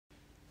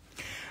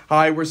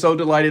Hi, we're so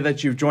delighted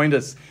that you've joined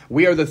us.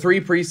 We are the three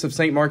priests of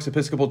St. Mark's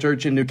Episcopal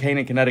Church in New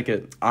Canaan,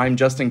 Connecticut. I'm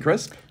Justin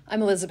Crisp.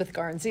 I'm Elizabeth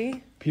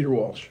Garnsey. Peter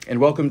Walsh. And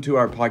welcome to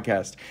our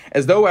podcast.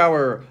 As though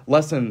our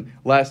lesson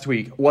last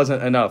week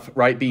wasn't enough,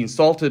 right? Being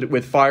salted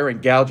with fire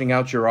and gouging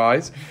out your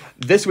eyes.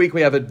 This week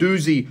we have a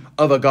doozy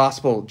of a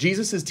gospel.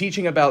 Jesus is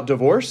teaching about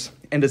divorce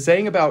and a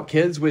saying about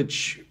kids,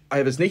 which I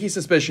have a sneaky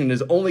suspicion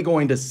is only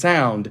going to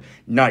sound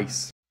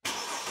nice.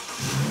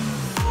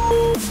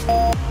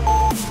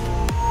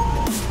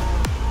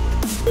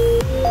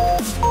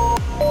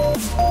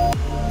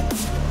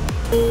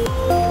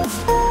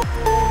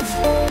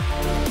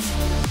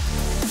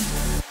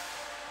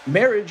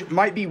 Marriage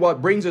might be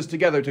what brings us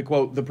together, to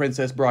quote The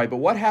Princess Bride, but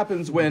what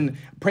happens when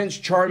Prince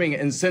Charming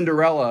and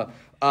Cinderella,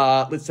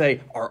 let's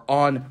say, are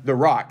on the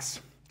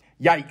rocks?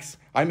 Yikes.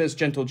 I miss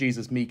gentle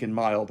Jesus, meek and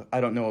mild.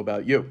 I don't know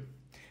about you.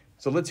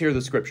 So let's hear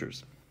the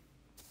scriptures.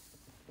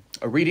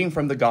 A reading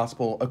from the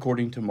Gospel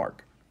according to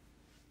Mark.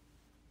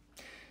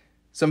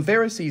 Some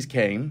Pharisees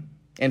came,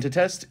 and to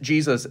test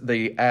Jesus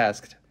they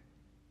asked,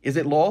 "Is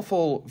it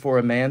lawful for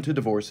a man to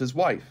divorce his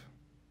wife?"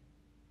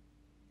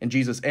 And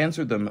Jesus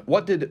answered them,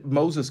 "What did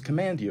Moses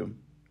command you?"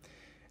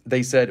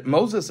 They said,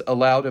 "Moses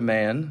allowed a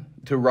man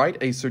to write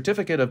a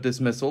certificate of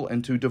dismissal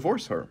and to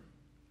divorce her."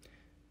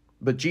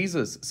 But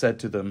Jesus said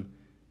to them,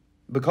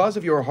 "Because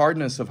of your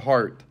hardness of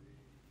heart,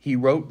 he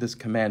wrote this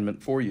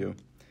commandment for you.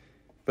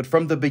 But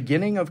from the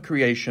beginning of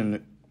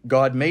creation,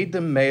 God made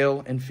them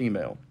male and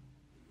female.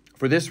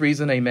 For this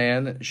reason, a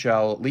man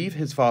shall leave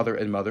his father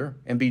and mother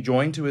and be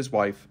joined to his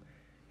wife,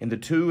 and the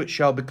two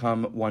shall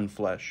become one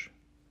flesh.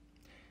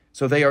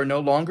 So they are no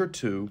longer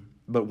two,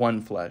 but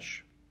one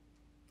flesh.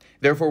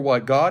 Therefore,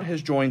 what God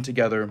has joined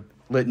together,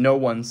 let no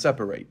one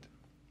separate."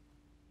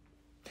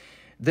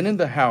 Then in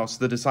the house,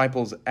 the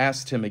disciples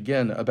asked him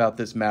again about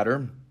this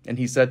matter, and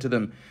he said to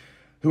them,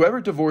 "Whoever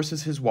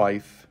divorces his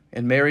wife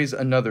and marries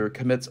another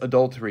commits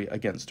adultery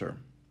against her.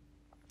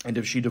 And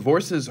if she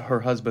divorces her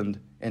husband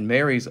and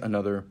marries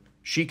another,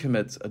 she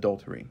commits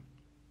adultery."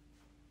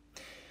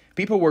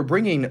 People were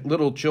bringing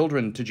little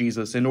children to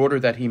Jesus in order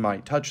that he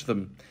might touch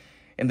them,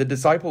 and the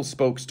disciples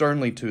spoke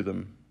sternly to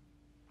them.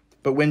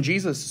 But when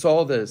Jesus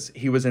saw this,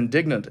 he was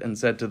indignant and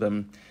said to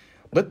them,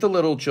 "Let the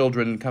little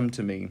children come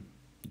to me.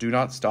 Do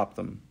not stop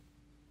them.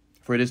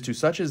 For it is to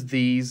such as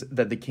these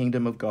that the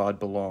kingdom of God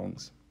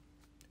belongs.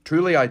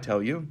 Truly I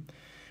tell you,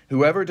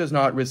 whoever does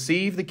not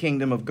receive the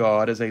kingdom of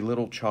God as a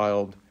little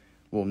child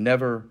will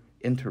never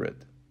enter it."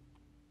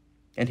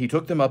 And he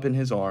took them up in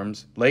his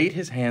arms, laid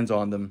his hands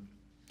on them,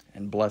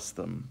 and blessed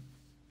them.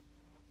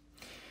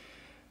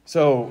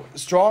 So,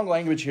 strong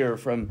language here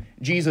from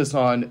Jesus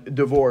on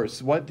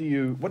divorce. What do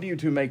you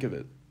two make of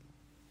it?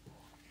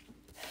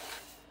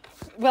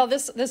 Well,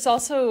 this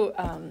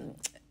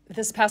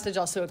passage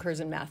also occurs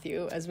in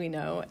Matthew, as we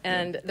know.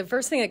 And the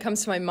first thing that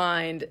comes to my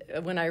mind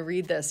when I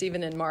read this,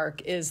 even in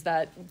Mark, is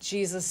that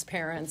Jesus'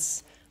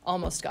 parents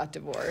almost got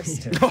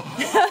divorced.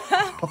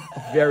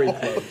 Very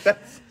close.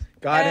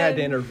 God had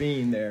to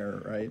intervene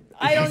there, right?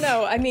 I don't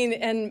know. I mean,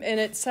 and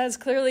it says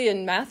clearly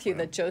in Matthew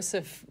that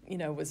Joseph,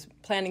 was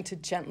planning to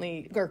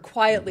gently or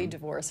quietly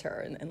divorce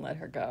her and let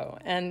her go.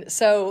 And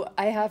so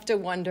I have to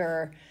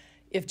wonder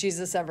if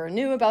Jesus ever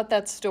knew about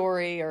that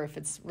story or if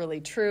it's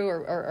really true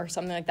or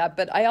something like that.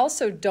 But I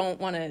also don't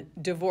want to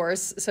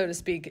divorce, so to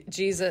speak,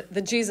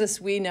 the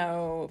Jesus we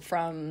know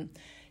from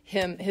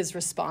his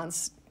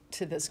response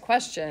to this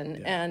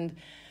question. Yeah.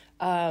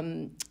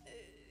 And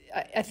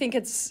I think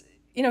it's,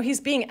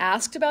 he's being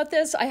asked about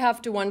this. I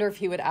have to wonder if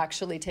he would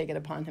actually take it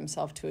upon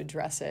himself to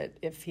address it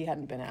if he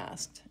hadn't been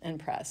asked and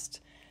pressed.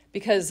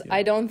 Because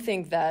I don't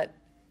think that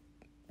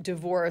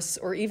divorce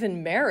or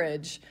even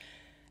marriage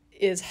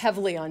is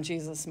heavily on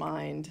Jesus'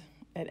 mind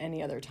at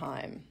any other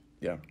time.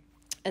 Yeah.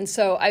 And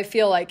so I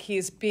feel like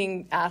he's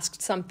being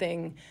asked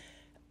something.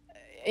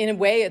 In a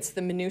way, it's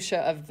the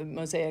minutia of the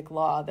Mosaic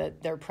law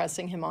that they're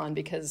pressing him on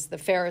because the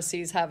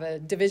Pharisees have a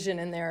division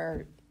in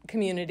their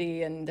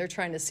community and they're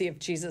trying to see if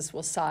Jesus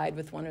will side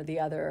with one or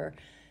the other.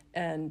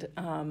 And,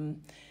 I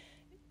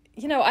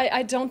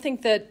don't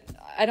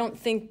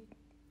think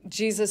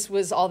Jesus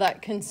was all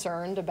that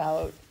concerned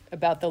about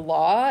the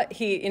law.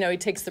 He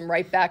takes them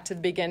right back to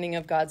the beginning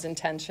of God's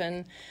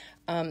intention.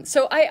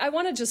 So I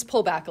want to just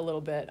pull back a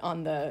little bit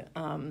on the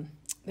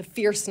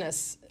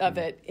fierceness of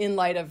it in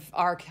light of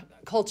our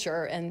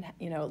culture, and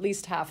at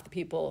least half the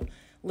people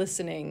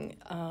listening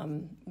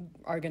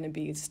are going to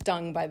be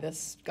stung by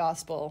this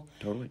gospel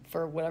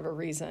for whatever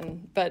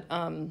reason. But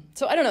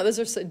so I don't know. Those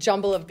are a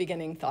jumble of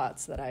beginning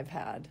thoughts that I've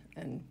had,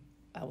 and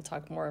I will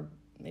talk more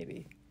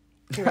maybe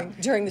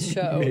during the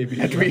show. Maybe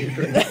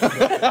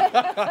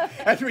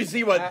after we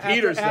see what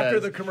Peter says. After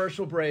the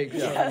commercial break,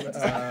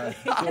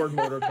 Ford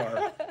motor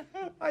car.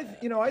 I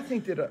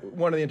think that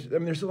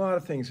there's a lot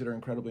of things that are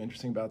incredibly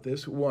interesting about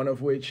this. One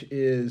of which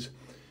is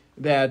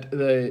that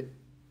the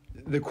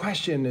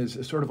question is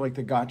sort of like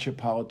the gotcha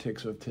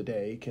politics of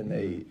today. Can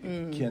they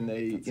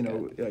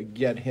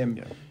get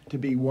him to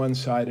be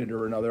one-sided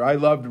or another? I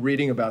loved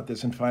reading about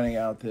this and finding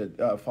out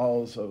that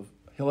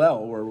Hillel,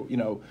 or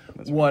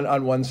one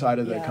on one side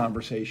of the Yeah.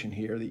 conversation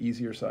here, the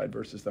easier side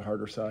versus the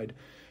harder side.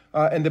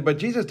 But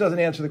Jesus doesn't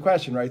answer the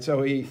question, right?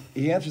 So he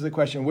answers the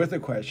question with a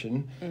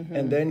question,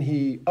 and then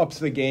he ups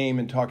the game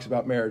and talks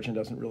about marriage and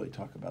doesn't really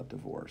talk about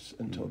divorce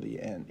until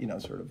the end,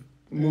 sort of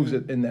moves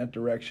it in that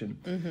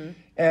direction.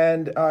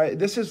 And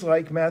this is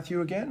like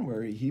Matthew again,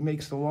 where he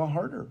makes the law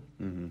harder.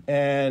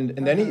 And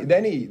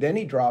then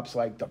he drops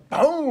like the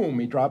boom,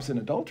 he drops in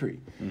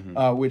adultery,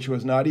 which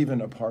was not even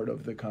a part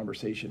of the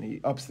conversation.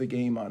 He ups the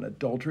game on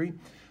adultery.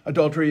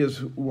 Adultery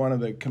is one of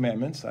the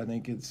commandments.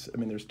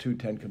 There's 2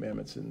 Ten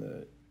Commandments in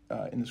the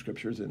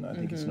scriptures, and I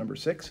think it's number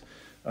 6.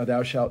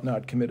 Thou shalt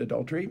not commit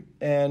adultery.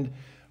 And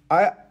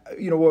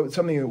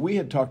something that we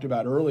had talked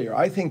about earlier,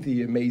 I think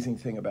the amazing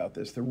thing about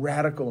this, the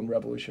radical and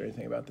revolutionary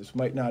thing about this,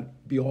 might not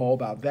be all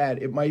about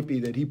that. It might be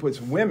that he puts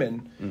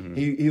women,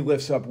 he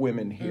lifts up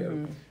women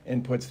here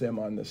and puts them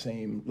on the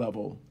same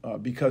level,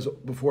 because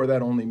before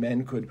that only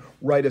men could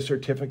write a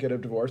certificate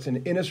of divorce,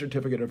 and in a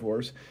certificate of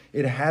divorce,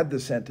 it had the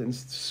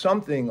sentence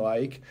something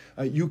like,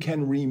 you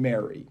can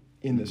remarry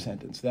in the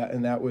sentence.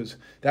 That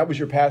was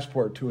your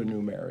passport to a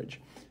new marriage.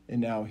 And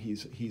now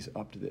he's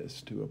up to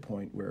this to a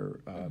point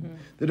where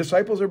the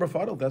disciples are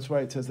befuddled. That's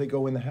why it says they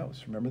go in the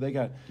house. Remember,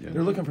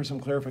 they're looking for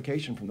some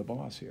clarification from the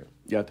boss here.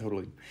 Yeah,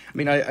 totally. I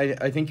mean,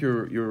 I think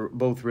you're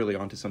both really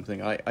onto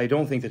something. I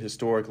don't think that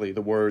historically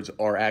the words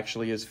are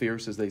actually as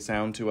fierce as they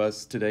sound to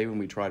us today when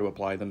we try to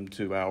apply them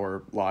to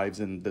our lives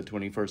in the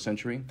 21st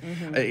century.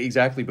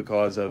 Exactly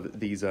because of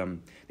these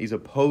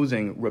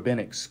opposing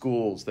rabbinic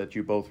schools that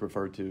you both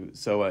referred to.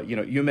 So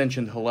you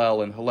mentioned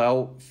Hillel, and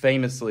Hillel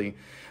famously.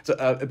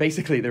 So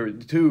basically, there were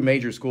 2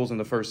 major schools in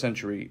the first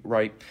century,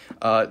 right?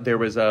 There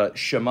was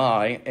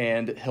Shammai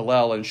and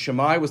Hillel, and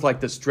Shammai was like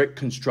the strict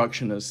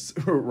constructionists,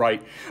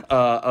 right,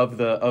 of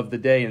the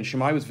day. And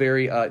Shammai was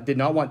very did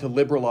not want to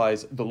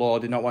liberalize the law,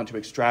 did not want to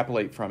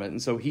extrapolate from it,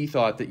 and so he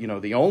thought that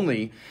the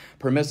only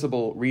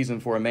permissible reason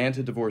for a man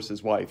to divorce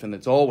his wife, and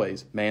it's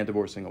always man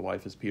divorcing a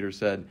wife, as Peter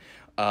said,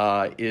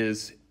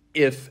 is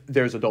if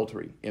there's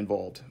adultery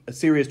involved, a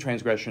serious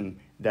transgression,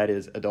 that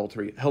is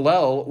adultery.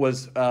 Hillel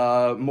was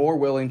more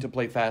willing to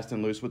play fast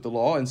and loose with the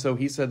law, and so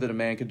he said that a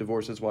man could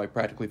divorce his wife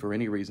practically for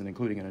any reason,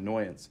 including an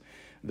annoyance.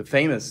 The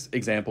famous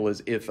example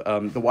is if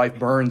the wife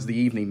burns the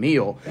evening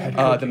meal,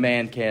 the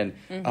man can,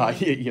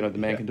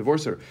 can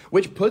divorce her,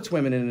 which puts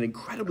women in an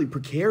incredibly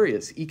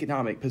precarious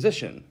economic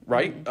position,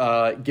 right?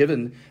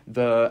 Given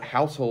the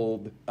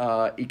household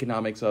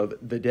economics of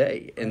the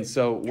day, and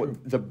so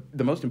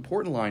the most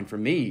important line for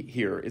me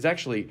here is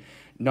actually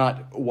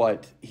not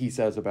what he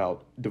says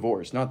about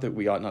divorce. Not that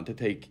we ought not to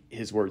take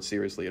his words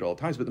seriously at all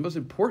times, but the most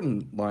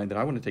important line that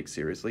I want to take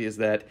seriously is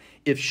that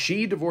if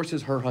she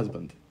divorces her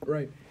husband,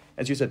 right.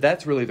 As you said,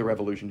 that's really the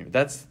revolution here.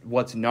 That's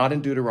what's not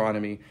in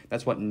Deuteronomy.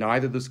 That's what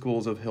neither the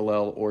schools of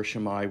Hillel or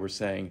Shammai were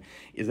saying,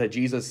 is that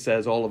Jesus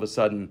says all of a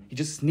sudden, he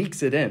just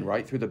sneaks it in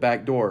right through the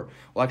back door.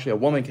 Well, actually, a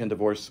woman can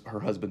divorce her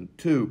husband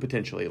too,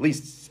 potentially, at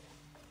least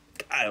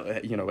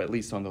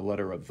on the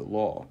letter of the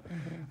law.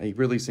 He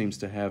really seems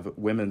to have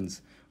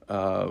women's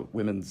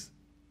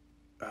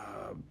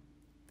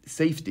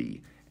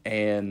safety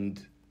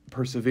and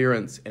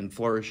perseverance and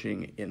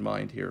flourishing in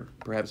mind here,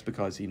 perhaps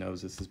because he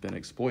knows this has been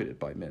exploited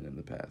by men in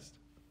the past.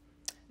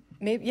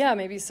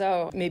 Maybe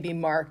so. Maybe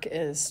Mark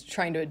is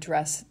trying to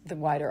address the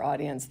wider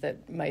audience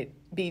that might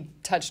be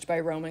touched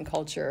by Roman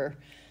culture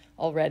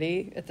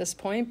already at this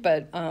point.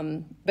 But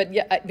and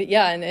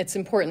it's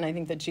important, I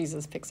think, that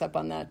Jesus picks up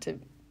on that.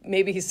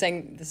 Maybe he's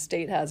saying the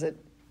state has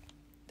it.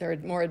 They're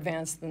more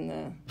advanced than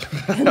the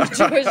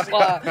Jewish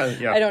law.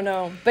 I don't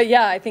know, but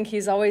I think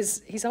he's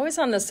always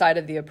on the side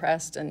of the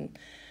oppressed, and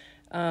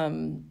they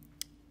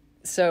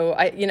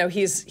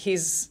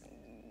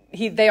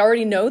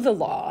already know the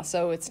law,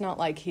 so it's not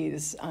like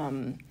he's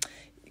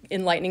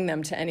enlightening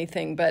them to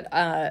anything. But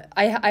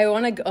I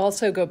want to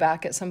also go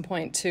back at some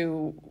point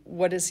to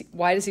why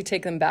does he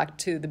take them back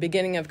to the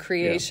beginning of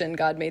creation?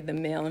 God made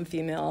them male and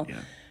female.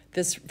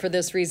 For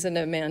this reason,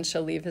 a man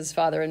shall leave his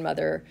father and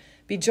mother,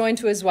 be joined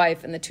to his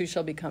wife, and the two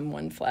shall become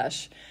one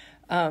flesh.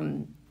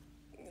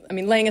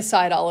 Laying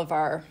aside all of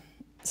our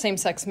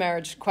same-sex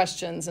marriage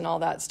questions and all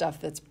that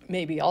stuff that's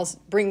maybe also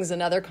brings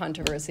another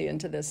controversy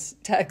into this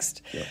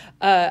text,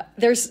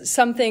 there's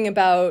something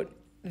about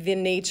the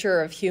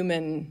nature of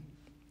human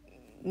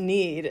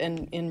need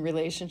and in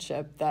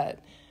relationship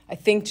that I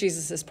think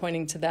Jesus is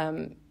pointing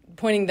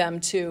them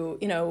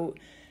to,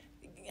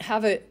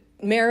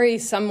 marry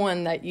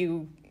someone that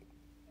you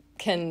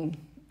can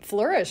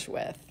flourish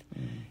with.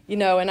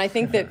 And I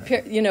think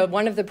that,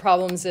 one of the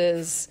problems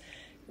is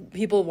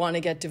people want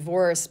to get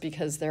divorced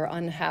because they're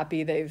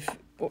unhappy.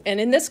 And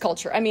in this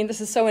culture, this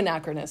is so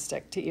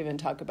anachronistic to even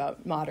talk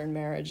about modern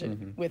marriage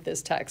with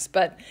this text.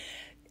 But,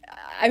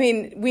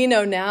 we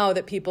know now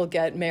that people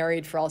get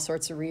married for all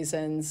sorts of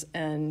reasons,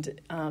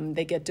 and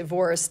they get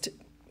divorced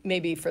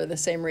maybe for the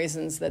same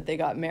reasons that they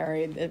got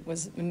married. It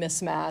was a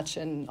mismatch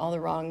and all the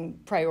wrong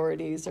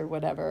priorities or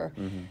whatever.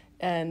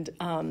 And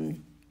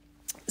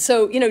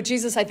So,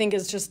 Jesus, I think,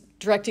 is just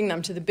directing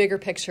them to the bigger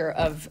picture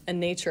of a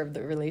nature of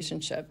the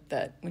relationship,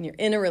 that when you're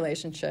in a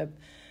relationship,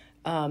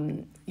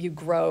 you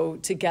grow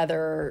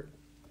together,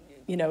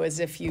 as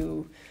if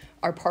you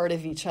are part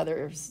of each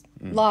other's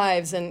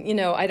lives. And,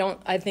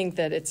 I think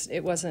that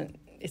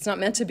it's not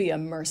meant to be a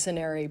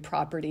mercenary,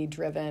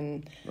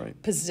 property-driven,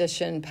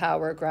 position,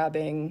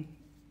 power-grabbing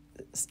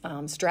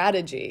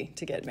strategy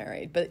to get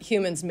married. But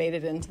humans made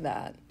it into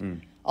that,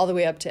 all the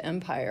way up to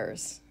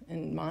empires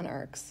and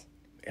monarchs.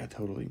 Yeah,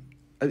 totally.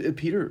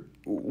 Peter,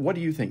 what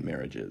do you think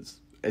marriage is?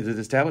 Is it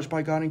established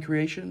by God in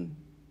creation?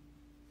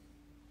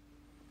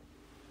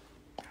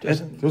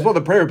 That's what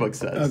the prayer book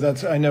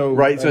says. I know.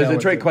 Right, so it's a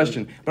trick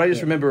question. But I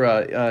just remember,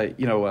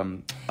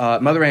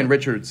 Mother Ann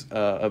Richards,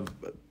 of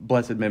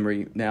blessed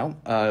memory now,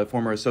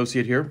 former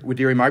associate here,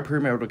 during my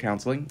premarital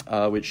counseling,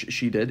 which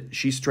she did,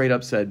 she straight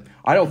up said,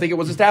 I don't think it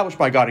was established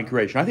by God in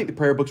creation. I think the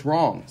prayer book's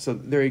wrong. So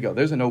there you go.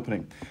 There's an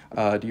opening.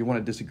 Do you want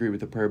to disagree with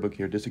the prayer book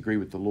here, disagree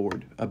with the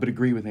Lord, but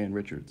agree with Ann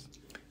Richards?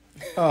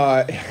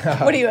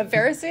 What are you, a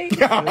Pharisee?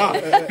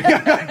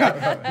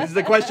 This is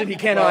a question he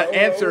cannot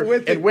answer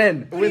and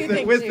win. With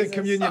the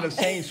communion of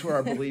saints, where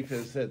our belief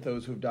is that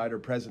those who've died are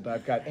present.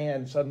 I've got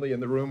Anne suddenly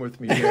in the room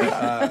with me here,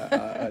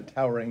 a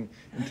towering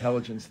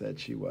intelligence that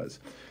she was.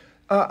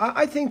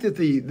 I think that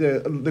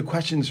the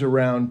questions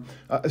around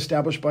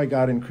established by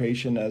God in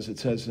creation, as it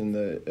says in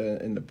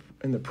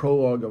the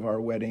prologue of our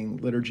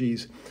wedding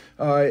liturgies,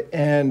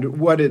 and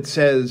what it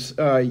says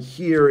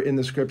here in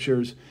the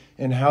scriptures,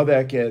 and how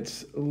that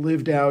gets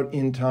lived out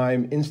in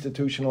time,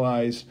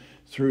 institutionalized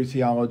through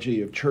theology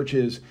of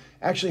churches,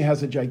 actually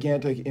has a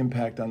gigantic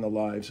impact on the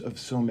lives of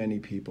so many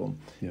people.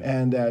 Yeah.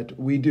 And that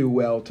we do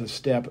well to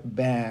step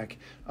back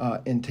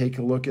and take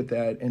a look at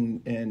that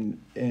and in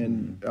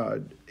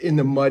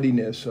the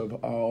muddiness of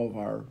all of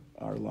our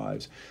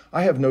lives.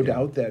 I have no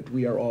doubt that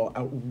we are all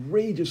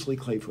outrageously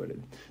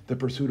clay-footed. The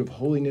pursuit of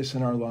holiness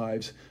in our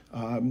lives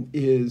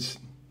is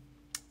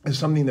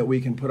something that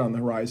we can put on the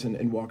horizon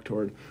and walk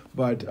toward,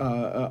 but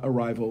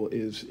arrival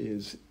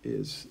is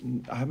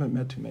I haven't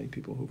met too many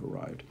people who've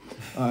arrived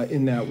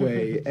in that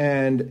way,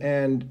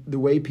 and the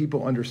way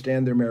people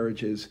understand their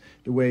marriages,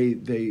 the way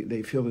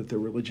they feel that their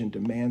religion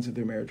demands of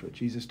their marriage, what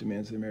Jesus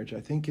demands of their marriage, I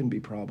think can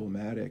be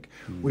problematic.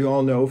 We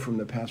all know from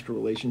the pastoral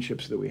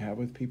relationships that we have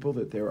with people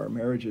that there are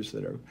marriages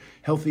that are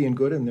healthy and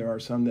good, and there are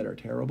some that are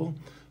terrible.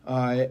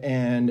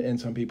 And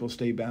some people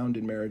stay bound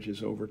in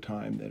marriages over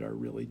time that are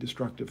really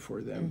destructive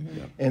for them. Mm-hmm.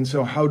 Yeah. And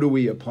so how do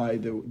we apply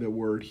the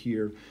word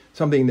here?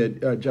 Something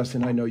that,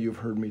 Justin, I know you've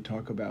heard me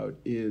talk about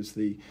is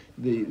the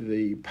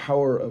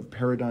power of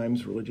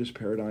paradigms, religious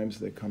paradigms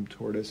that come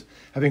toward us.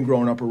 Having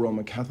grown up a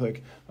Roman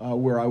Catholic,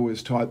 where I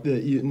was taught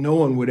that no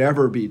one would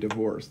ever be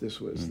divorced.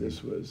 This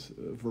was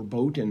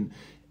verboten.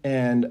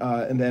 And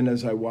then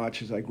as I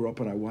grew up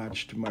and I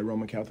watched my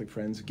Roman Catholic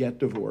friends get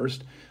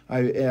divorced,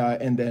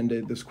 and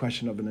then this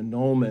question of an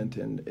annulment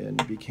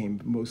and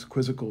became most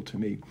quizzical to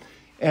me.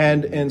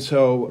 And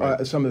so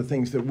some of the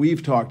things that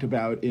we've talked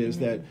about is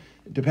that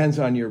it depends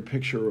on your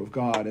picture of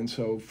God. And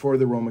so for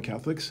the Roman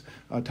Catholics,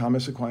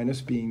 Thomas Aquinas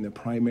being the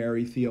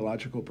primary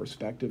theological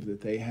perspective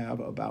that they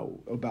have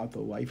about the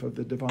life of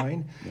the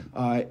divine,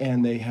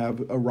 and they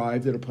have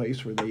arrived at a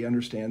place where they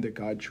understand that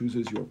God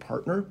chooses your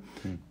partner,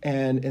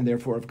 and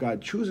therefore if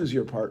God chooses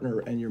your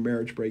partner and your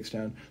marriage breaks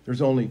down,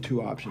 there's only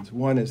two options.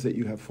 One is that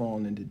you have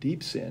fallen into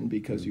deep sin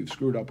because you've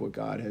screwed up what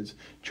God has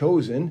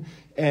chosen,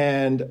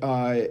 and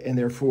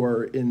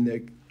therefore in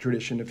the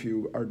tradition, if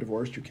you are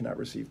divorced, you cannot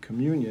receive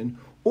communion.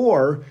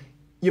 Or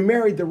you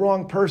married the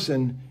wrong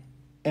person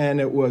and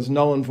it was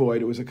null and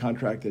void. It was a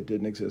contract that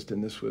didn't exist,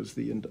 and this was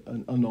the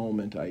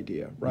annulment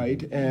idea, right?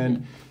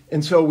 Mm-hmm.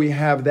 And so we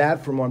have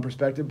that from one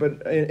perspective,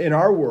 but in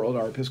our world,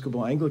 our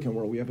Episcopal Anglican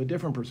world, we have a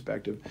different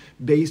perspective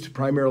based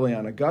primarily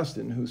on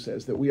Augustine, who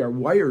says that we are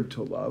wired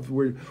to love.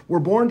 We're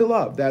born to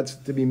love. That's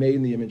to be made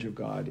in the image of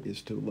God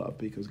is to love,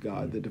 because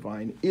God, the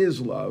divine, is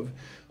love.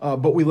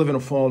 But we live in a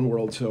fallen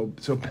world, so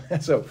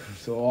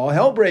all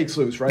hell breaks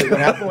loose, right? What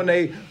happened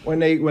when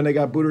they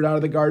got booted out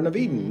of the Garden of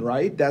Eden,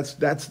 right? That's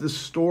the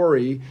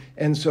story,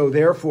 and so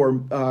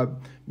therefore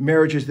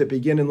marriages that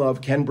begin in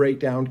love can break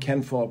down,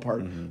 can fall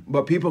apart,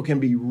 but people can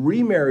be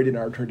remarried in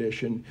our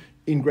tradition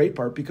in great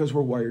part because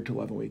we're wired to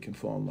love and we can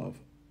fall in love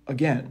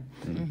again.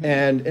 Mm-hmm.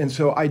 And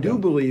so I do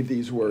believe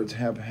these words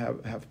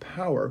have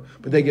power,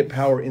 but they get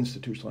power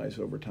institutionalized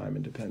over time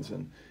and depends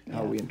on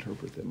how we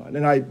interpret them.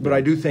 But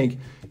I do think,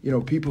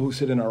 people who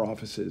sit in our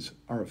offices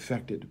are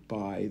affected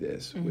by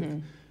this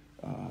with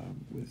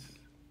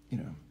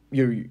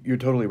You're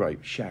totally right.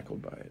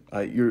 Shackled by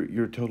it.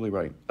 You're totally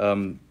right.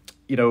 A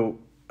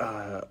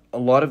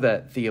lot of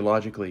that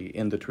theologically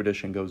in the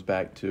tradition goes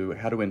back to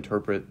how to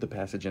interpret the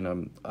passage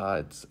in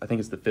I think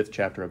it's the 5th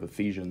chapter of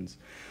Ephesians.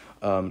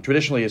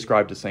 Traditionally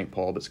ascribed to St.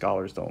 Paul, but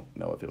scholars don't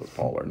know if it was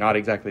Paul or not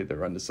exactly.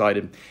 They're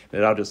undecided.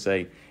 But I'll just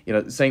say,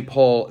 St.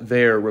 Paul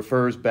there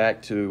refers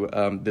back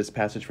to this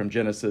passage from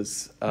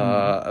Genesis,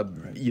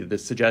 the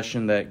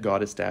suggestion that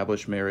God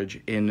established marriage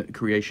in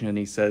creation, and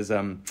he says,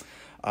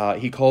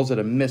 He calls it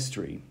a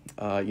mystery.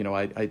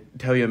 I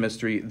tell you a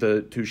mystery,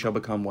 the two shall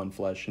become one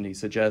flesh. And he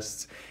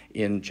suggests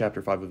in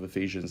chapter 5 of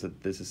Ephesians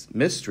that this is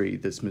mystery,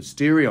 this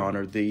mysterion,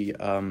 or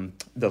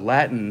the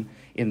Latin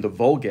in the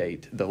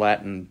Vulgate, the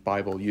Latin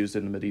Bible used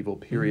in the medieval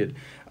period,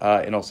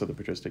 and also the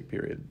patristic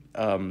period,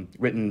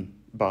 written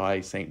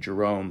by St.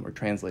 Jerome, or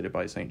translated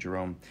by St.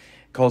 Jerome,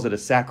 calls it a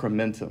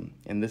sacramentum,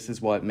 and this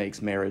is what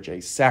makes marriage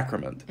a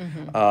sacrament.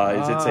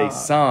 It's a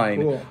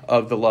sign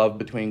of the love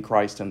between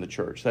Christ and the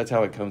church. That's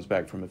how it comes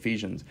back from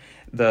Ephesians.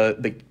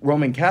 The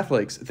Roman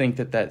Catholics think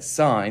that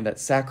sign, that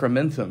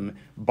sacramentum,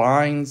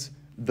 binds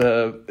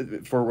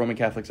for Roman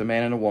Catholics, a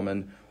man and a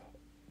woman,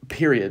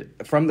 period,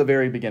 from the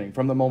very beginning,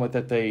 from the moment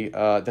that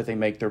they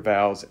make their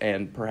vows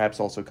and perhaps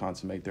also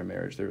consummate their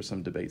marriage. There are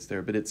some debates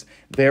there, but it's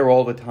there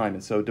all the time.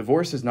 And so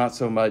divorce is not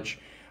so much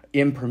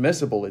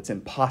impermissible, it's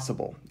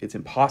impossible. It's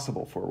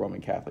impossible for a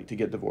Roman Catholic to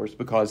get divorced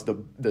because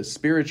the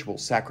spiritual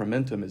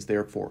sacramentum is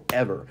there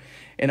forever.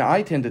 And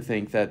I tend to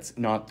think that's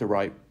not the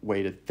right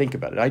way to think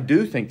about it. I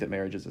do think that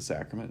marriage is a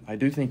sacrament. I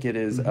do think it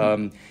is,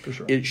 for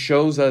sure. It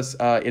shows us,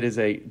 it is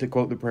to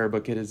quote the prayer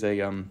book, it is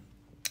a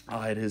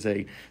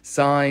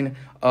sign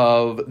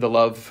of the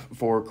love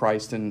for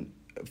Christ and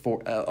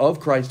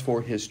of Christ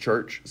for his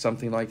church,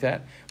 something like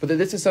that. But that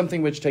this is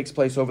something which takes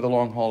place over the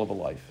long haul of a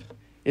life.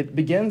 It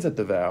begins at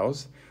the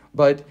vows,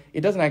 but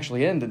it doesn't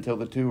actually end until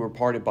the two are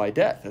parted by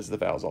death, as the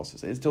vows also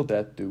say. It's till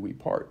death do we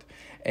part.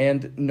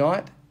 And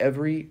not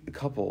every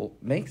couple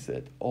makes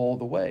it all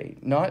the way.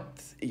 And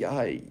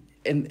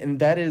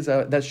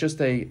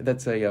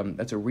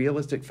that's a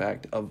realistic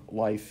fact of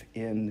life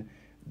in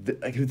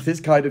this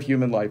kind of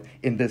human life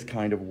in this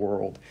kind of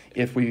world.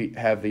 If we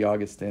have the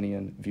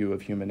Augustinian view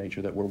of human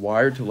nature that we're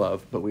wired to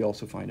love, but we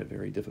also find it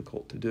very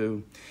difficult to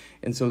do.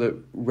 And so that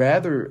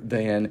rather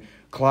than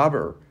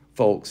clobber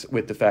folks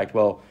with the fact,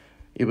 well,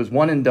 it was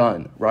one and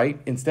done, right?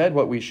 Instead,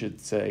 what we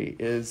should say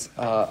is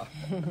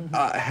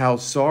how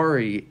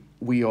sorry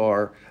we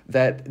are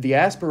that the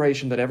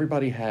aspiration that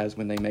everybody has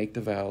when they make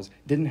the vows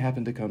didn't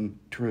happen to come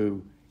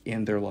true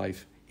in their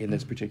life in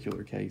this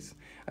particular case.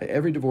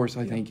 Every divorce,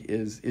 I think,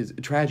 is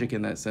tragic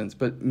in that sense.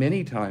 But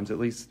many times, at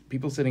least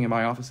people sitting in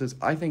my offices,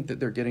 I think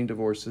that they're getting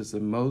divorced is the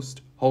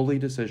most holy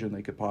decision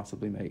they could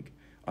possibly make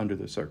under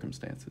the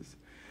circumstances.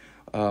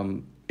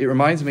 It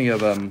reminds me of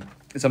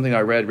something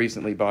I read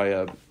recently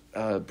by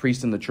a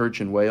priest in the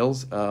church in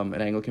Wales,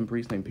 an Anglican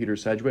priest named Peter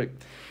Sedgwick.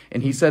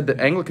 And he said that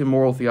Anglican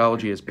moral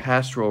theology is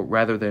pastoral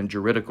rather than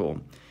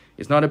juridical.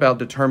 It's not about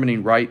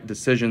determining right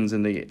decisions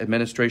in the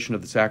administration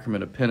of the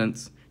sacrament of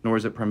penance, nor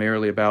is it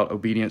primarily about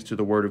obedience to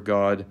the Word of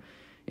God.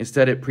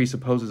 Instead, it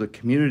presupposes a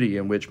community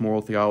in which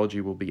moral theology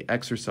will be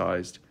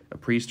exercised, a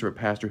priest or a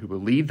pastor who will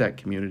lead that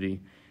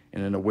community,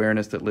 and an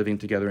awareness that living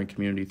together in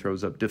community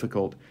throws up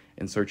difficult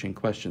and searching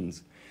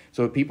questions.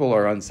 So if people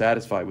are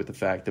unsatisfied with the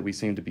fact that we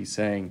seem to be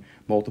saying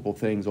multiple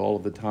things all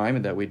of the time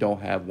and that we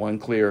don't have one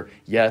clear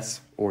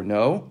yes or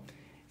no,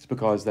 it's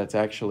because that's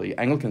actually,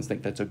 Anglicans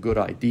think that's a good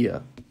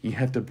idea. You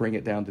have to bring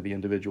it down to the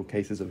individual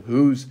cases of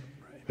who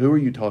are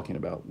you talking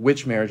about?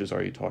 Which marriages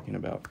are you talking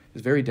about?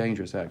 It's very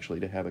dangerous, actually,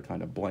 to have a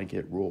kind of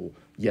blanket rule,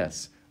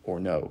 yes or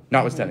no,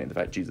 notwithstanding the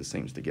fact Jesus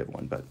seems to give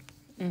one. But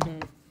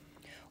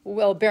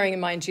Well, bearing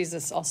in mind,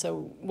 Jesus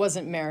also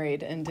wasn't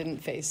married and didn't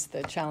face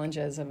the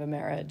challenges of a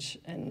marriage,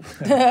 and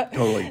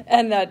Totally.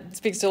 and that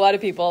speaks to a lot of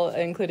people,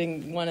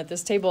 including one at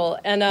this table.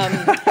 And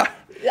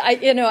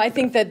I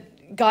think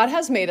that God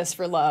has made us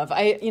for love.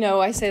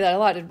 I say that a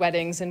lot at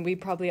weddings, and we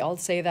probably all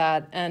say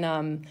that.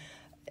 And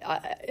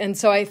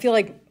so I feel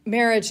like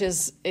marriage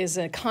is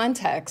a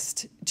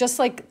context, just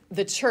like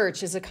the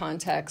church is a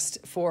context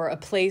for a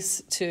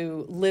place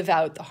to live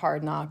out the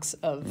hard knocks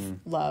of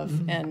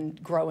love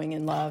and growing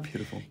in love.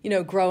 Beautiful.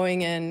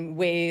 Growing in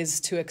ways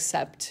to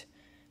accept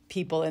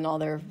people in all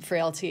their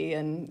frailty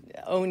and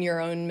own your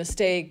own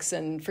mistakes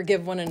and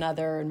forgive one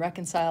another and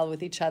reconcile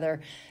with each other,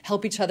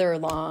 help each other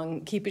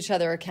along, keep each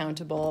other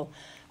accountable.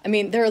 I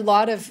mean, there are a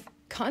lot of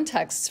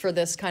contexts for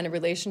this kind of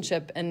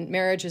relationship, and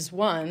marriage is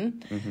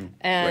one,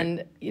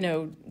 and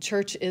right.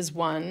 Church is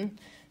one,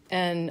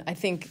 and I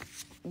think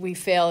we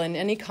fail in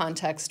any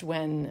context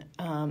when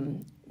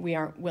we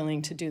aren't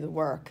willing to do the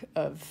work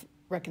of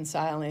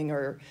reconciling.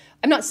 Or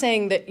I'm not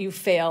saying that you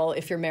fail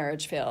if your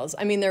marriage fails.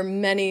 I mean, there are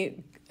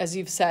many, as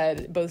you've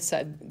said, both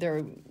said, there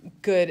are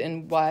good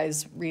and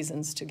wise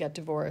reasons to get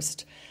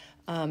divorced.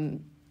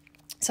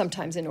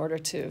 Sometimes in order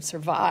to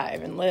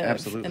survive and live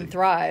Absolutely. And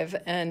thrive.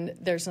 And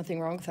there's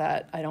nothing wrong with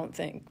that, I don't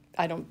think.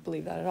 I don't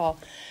believe that at all.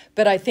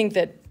 But I think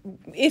that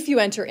if you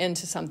enter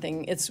into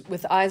something, it's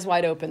with eyes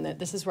wide open that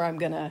this is where I'm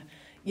going to,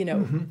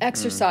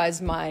 exercise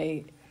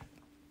my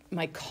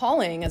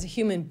calling as a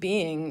human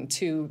being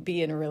to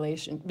be in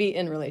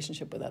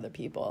relationship with other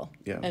people,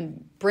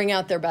 and bring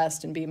out their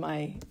best and be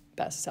my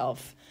best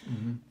self,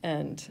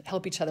 and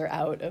help each other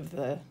out of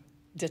the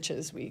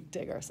ditches we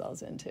dig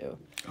ourselves into.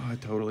 Oh,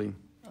 totally.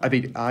 I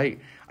mean, I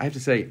have to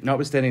say,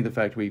 notwithstanding the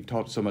fact we've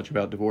talked so much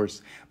about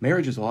divorce,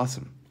 marriage is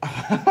awesome.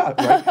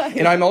 Right?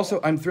 And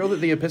I'm thrilled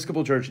that the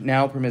Episcopal Church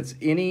now permits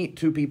any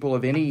two people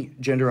of any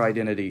gender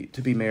identity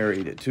to be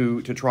married,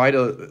 to try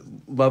to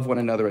love one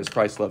another as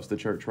Christ loves the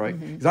church, right?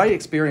 Because I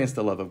experience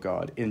the love of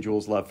God in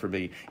Jules' love for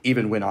me,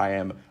 even when I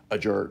am a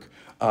jerk.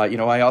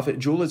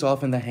 Jewel is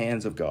often the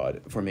hands of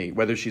God for me,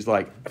 whether she's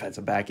like, I've had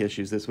some back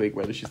issues this week,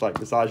 whether she's like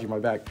massaging my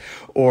back,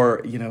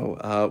 or,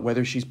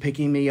 whether she's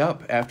picking me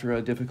up after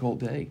a difficult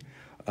day.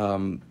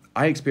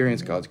 I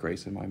experience God's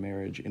grace in my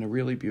marriage in a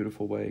really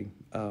beautiful way.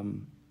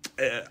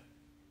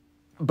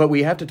 But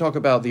we have to talk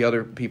about the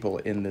other people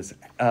in this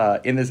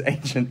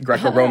ancient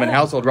Greco-Roman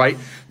household, right?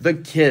 The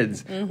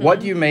kids. Mm-hmm. What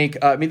do you make?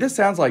 This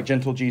sounds like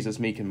gentle Jesus,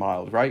 meek and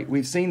mild, right?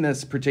 We've seen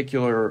this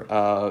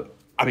particular.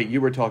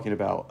 You were talking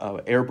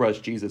about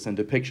airbrush Jesus and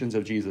depictions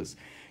of Jesus.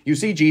 You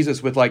see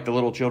Jesus with like the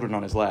little children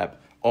on his lap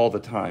all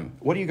the time.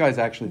 What do you guys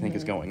actually think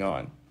is going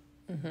on?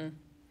 Mm-hmm.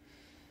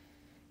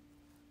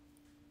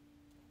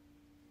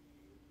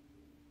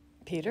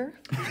 Peter?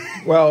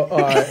 Well,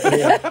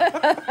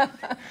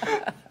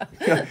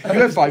 You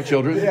have 5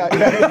 children.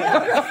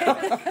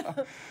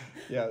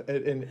 Yeah,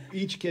 and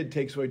each kid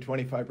takes away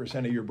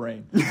 25% of your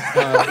brain. There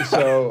we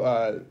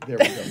go.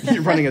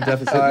 You're running a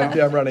deficit now?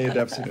 Yeah, I'm running a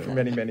deficit for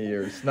many, many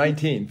years.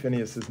 19.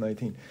 Phineas is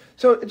 19.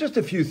 So just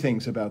a few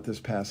things about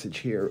this passage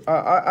here.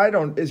 I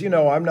don't, as you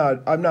know, I'm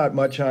not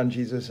much on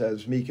Jesus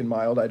as meek and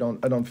mild. I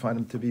don't find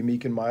him to be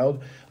meek and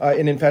mild.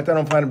 And in fact, I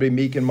don't find him to be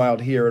meek and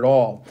mild here at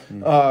all,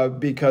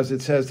 because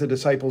it says the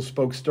disciples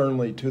spoke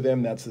sternly to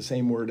them. That's the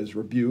same word as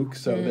rebuke.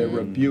 So they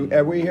rebuke.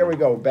 Here we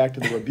go, back to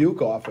the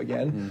rebuke off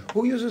again.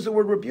 Who uses the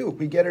word rebuke?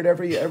 We get it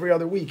every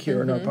other week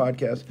here in our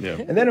podcast. Yeah.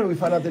 And then we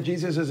find out that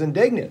Jesus is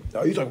indignant.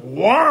 Oh, he's like,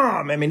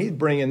 wham! He's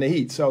bringing the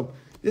heat. So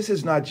this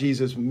is not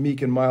Jesus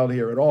meek and mild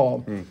here at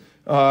all.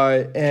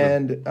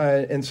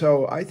 And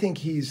so I think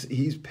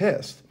he's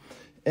pissed,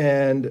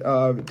 and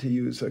to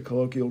use a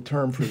colloquial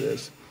term for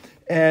this.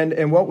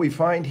 And what we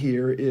find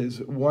here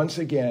is, once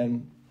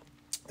again,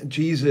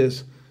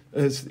 Jesus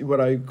is what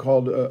I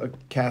called a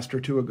cast or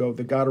two ago,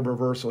 the God of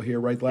reversal here,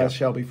 right? Last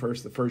shall be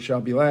first, the first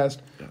shall be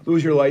last. Yeah.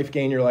 Lose your life,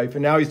 gain your life.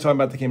 And now he's talking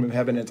about the kingdom of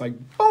heaven. And it's like,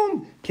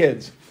 boom,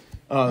 kids,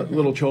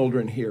 little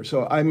children here.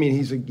 So,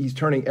 he's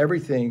turning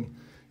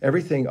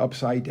everything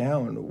upside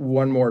down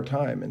one more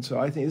time. And so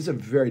I think this is a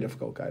very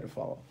difficult guy to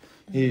follow.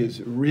 He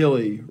is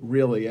really,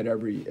 really at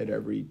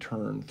every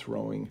turn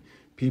throwing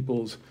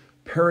people's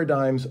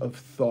paradigms of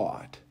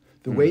thought,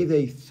 the way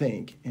they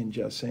think, and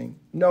just saying,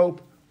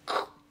 nope,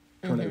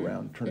 turn it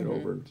around, turn it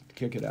over,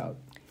 kick it out.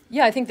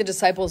 Yeah, I think the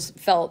disciples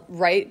felt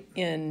right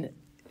in,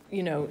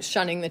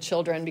 shunning the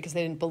children because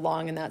they didn't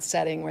belong in that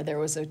setting where there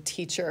was a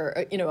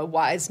teacher, a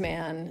wise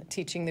man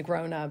teaching the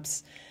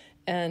grown-ups.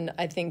 And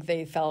I think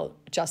they felt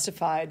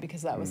justified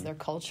because that was their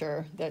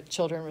culture, that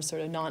children were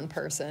sort of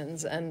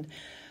non-persons. And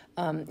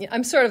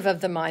I'm sort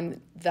of the mind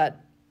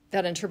that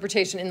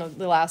interpretation in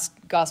the last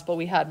gospel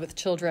we had with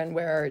children,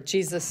 where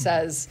Jesus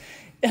says,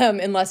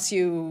 unless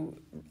you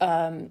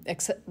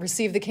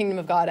receive the kingdom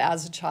of God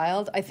as a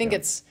child, I think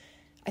it's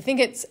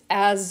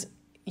as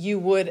you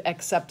would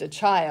accept a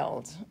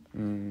child,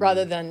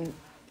 rather than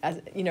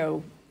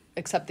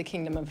accept the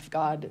kingdom of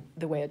God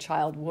the way a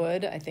child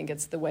would. I think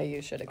it's the way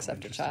you should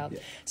accept a child. Yeah.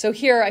 So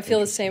here I feel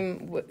the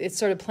same. It's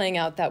sort of playing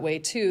out that way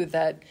too,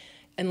 that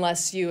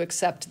unless you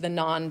accept the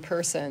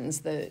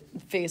non-persons, the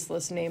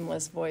faceless,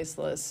 nameless,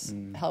 voiceless,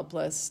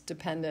 helpless,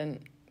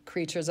 dependent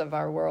creatures of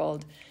our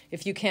world,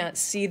 if you can't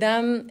see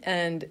them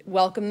and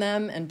welcome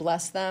them and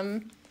bless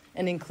them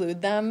and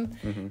include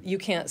them, you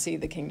can't see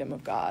the kingdom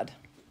of God.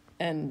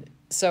 And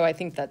so I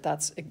think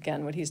that's,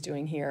 again, what he's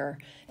doing here.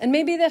 And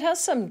maybe that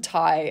has some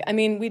tie.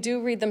 We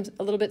do read them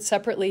a little bit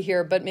separately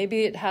here, but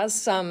maybe it has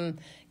some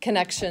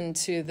connection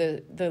to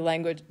the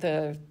language,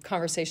 the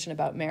conversation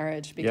about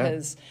marriage,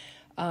 because,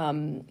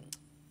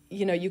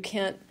 you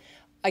can't,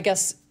 I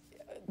guess,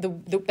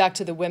 back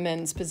to the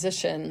women's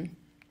position,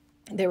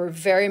 they were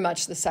very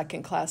much the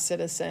second-class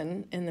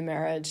citizen in the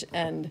marriage,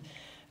 and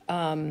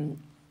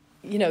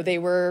they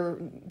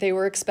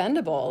were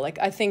expendable. Like,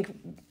 I think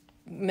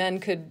men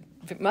could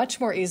much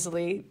more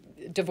easily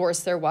divorce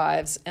their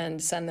wives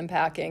and send them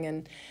packing,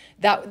 and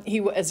that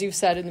as you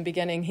said in the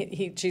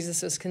beginning,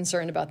 Jesus was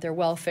concerned about their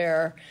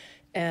welfare,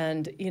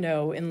 and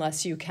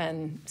unless you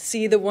can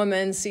see the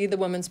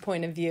woman's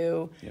point of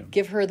view,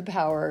 give her the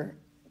power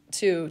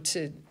to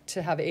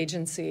have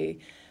agency,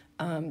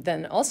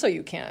 then also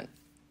you can't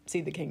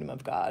see the kingdom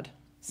of God.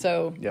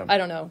 So I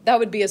don't know. That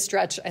would be a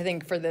stretch, I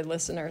think, for the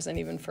listeners and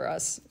even for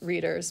us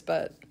readers,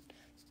 but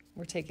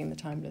we're taking the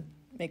time to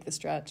make the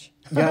stretch.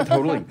 Yeah,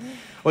 totally.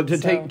 Well,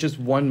 take just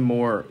one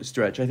more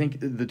stretch, I think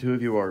the two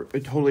of you are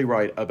totally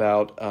right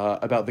about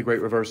the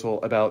great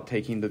reversal, about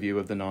taking the view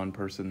of the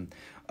non-person.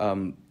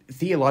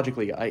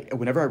 Theologically,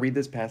 whenever I read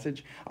this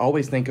passage, I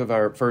always think of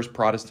our first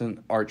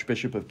Protestant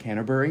Archbishop of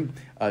Canterbury,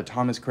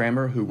 Thomas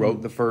Cranmer, who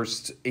wrote the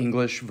first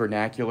English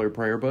vernacular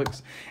prayer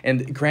books.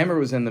 And Cranmer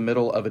was in the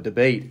middle of a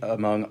debate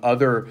among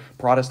other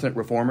Protestant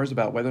reformers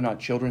about whether or not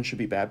children should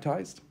be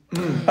baptized.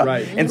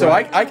 Right. And so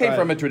I came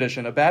from a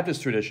tradition, a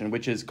Baptist tradition,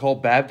 which is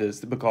called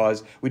Baptist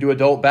because we do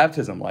adult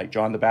baptism, like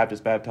John the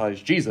Baptist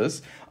baptized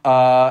Jesus.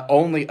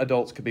 Only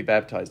adults could be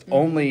baptized.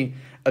 Only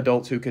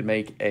adults who could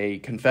make a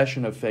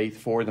confession of faith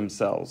for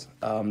themselves.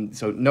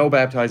 So no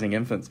baptizing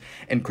infants.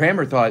 And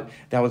Cranmer thought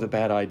that was a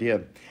bad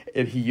idea.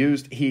 He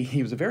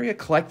was a very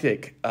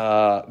eclectic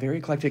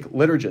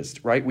liturgist,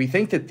 right? We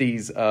think that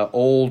these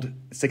old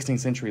 16th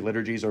century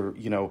liturgies are,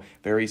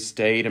 very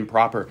staid and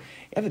proper.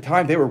 At the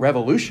time, they were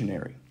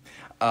revolutionary.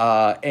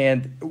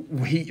 And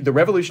the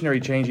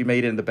revolutionary change he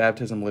made in the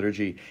baptism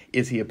liturgy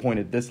is he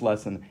appointed this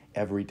lesson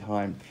every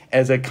time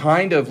as a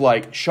kind of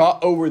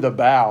shot over the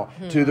bow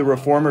to the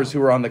reformers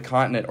who were on the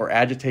continent or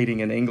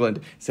agitating in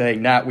England,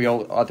 saying, we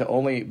ought to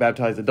only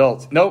baptize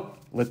adults. Nope.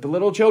 Let the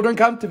little children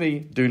come to me.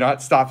 Do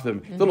not stop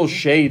them. Little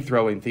shade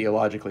throwing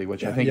theologically,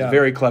 which I think is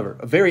very clever.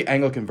 A very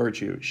Anglican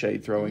virtue,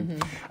 shade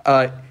throwing.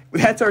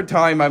 That's our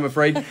time, I'm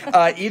afraid.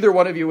 Either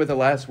one of you with a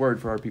last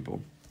word for our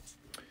people.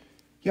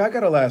 Yeah, I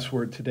got a last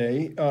word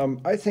today.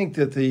 I think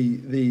that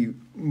the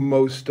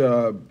most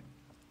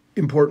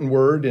important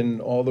word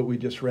in all that we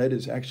just read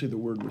is actually the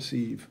word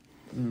receive.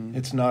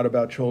 It's not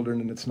about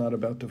children and it's not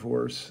about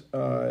divorce.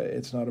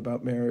 It's not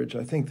about marriage.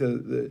 I think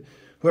the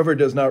whoever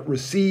does not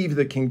receive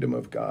the kingdom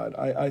of God,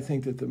 I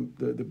think that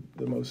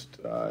the most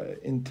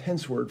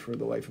intense word for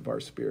the life of our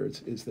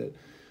spirits is that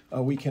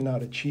we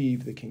cannot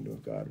achieve the kingdom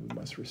of God. We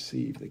must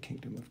receive the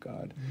kingdom of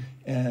God.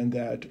 And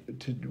that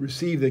to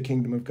receive the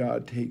kingdom of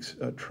God takes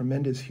a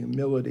tremendous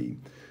humility,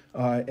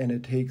 and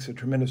it takes a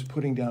tremendous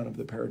putting down of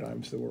the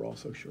paradigms that we're all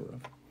so sure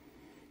of.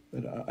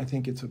 But I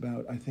think it's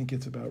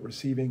about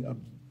receiving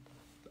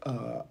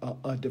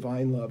a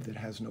divine love that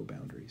has no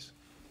boundaries.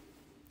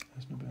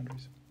 Has no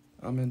boundaries.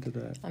 Amen to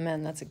that.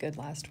 Amen. That's a good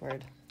last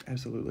word.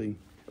 Absolutely.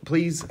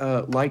 Please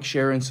like,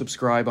 share, and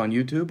subscribe on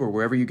YouTube or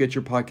wherever you get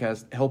your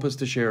podcast. Help us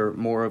to share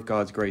more of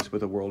God's grace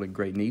with a world in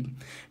great need.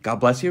 God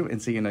bless you,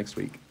 and see you next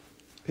week.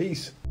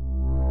 Peace.